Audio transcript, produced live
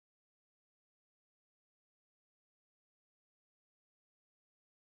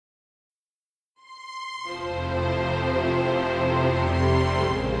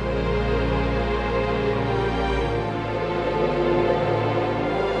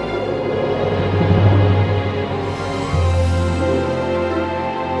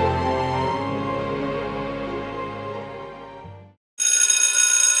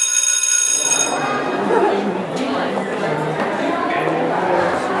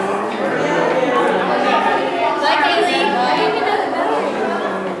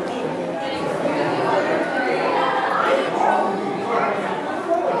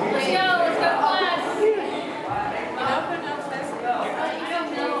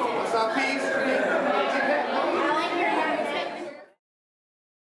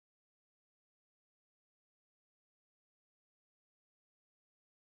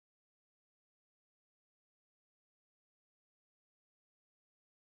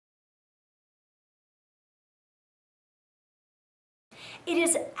It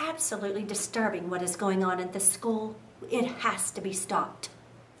is absolutely disturbing what is going on at this school. It has to be stopped.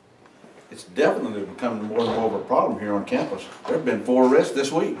 It's definitely becoming more and more of a problem here on campus. There have been 4 arrests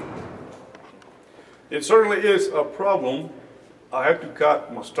this week. It certainly is a problem. I had to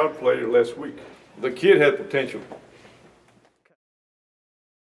cut my star player last week. The kid had potential.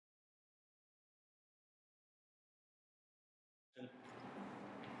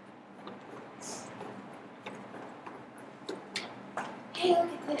 Hey,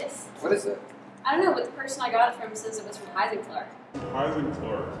 look at this. What is it? I don't know, but the person I got it from says it was from Clark.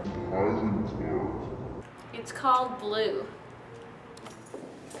 Clark. It's called Blue.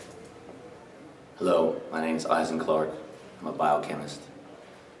 Hello, my name is Clark. I'm a biochemist.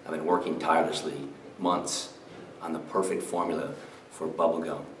 I've been working tirelessly, months, on the perfect formula for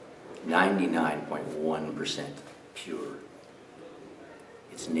bubblegum. 99.1% pure.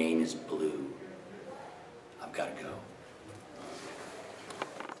 Its name is Blue. I've got to go.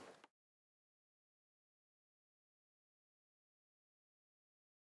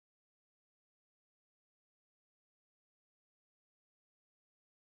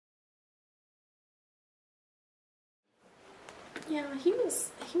 Yeah, he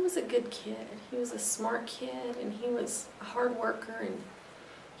was a good kid. He was a smart kid, and he was a hard worker, and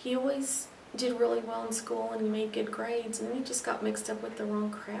he always did really well in school, and he made good grades, and then he just got mixed up with the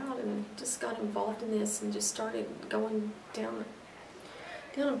wrong crowd and just got involved in this and just started going down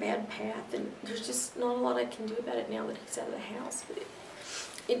a bad path, and there's just not a lot I can do about it now that he's out of the house, but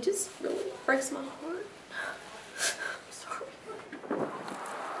it just really breaks my heart. I'm sorry.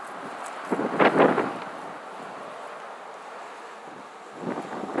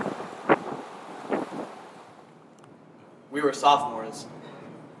 We were sophomores.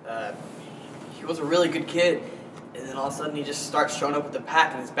 He was a really good kid, and then all of a sudden he just starts showing up with a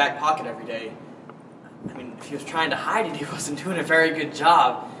pack in his back pocket every day. I mean, if he was trying to hide it, he wasn't doing a very good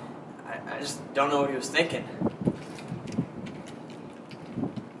job. I just don't know what he was thinking.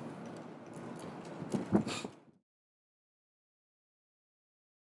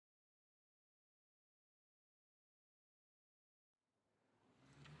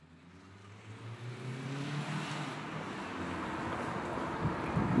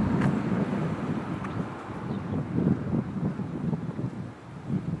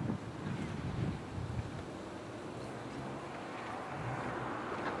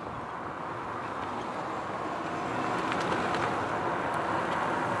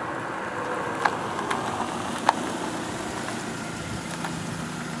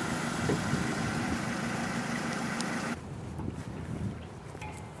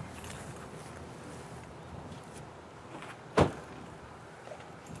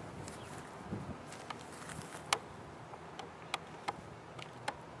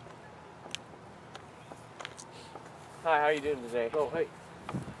 Hi, how are you doing today? Oh, hey.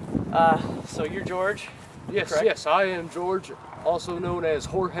 So you're George? Yes, correct? yes, I am George, also known as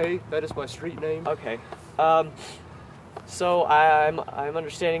Jorge. That is my street name. Okay. So I'm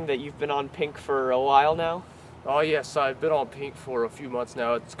understanding that you've been on Pink for a while now? Oh, yes, I've been on Pink for a few months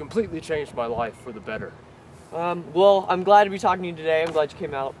now. It's completely changed my life for the better. Well, I'm glad to be talking to you today. I'm glad you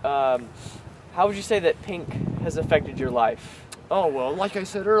came out. How would you say that Pink has affected your life? Oh, well, like I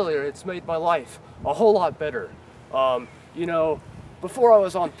said earlier, it's made my life a whole lot better. You know, before I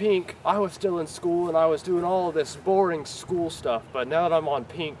was on Pink, I was still in school and I was doing all of this boring school stuff, but now that I'm on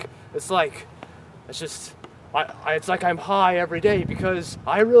Pink, it's like I'm high every day, because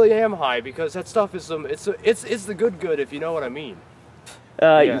I really am high, because that stuff is it's the good if you know what I mean.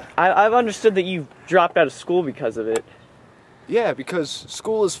 Yeah. I've understood that you've dropped out of school because of it. Yeah, because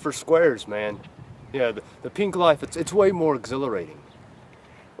school is for squares, man. Yeah, the Pink life, it's way more exhilarating.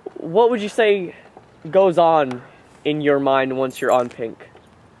 What would you say goes on in your mind once you're on Pink?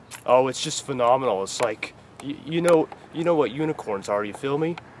 Oh, it's just phenomenal. It's like, you know what unicorns are, you feel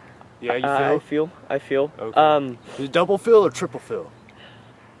me? Yeah, you feel? I feel. Okay. Is it double fill or triple fill?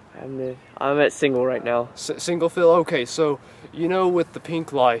 I'm at single right now. Single fill? Okay, so, you know, with the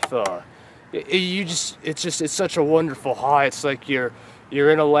Pink life, it's such a wonderful high. It's like you're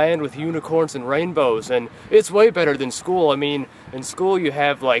in a land with unicorns and rainbows, and it's way better than school. I mean, in school you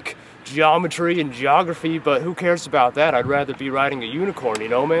have, like, geometry and geography, but who cares about that? I'd rather be riding a unicorn, you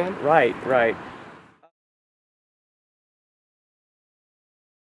know, man? Right.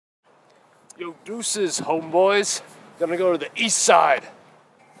 Yo, deuces, homeboys. Gonna go to the east side.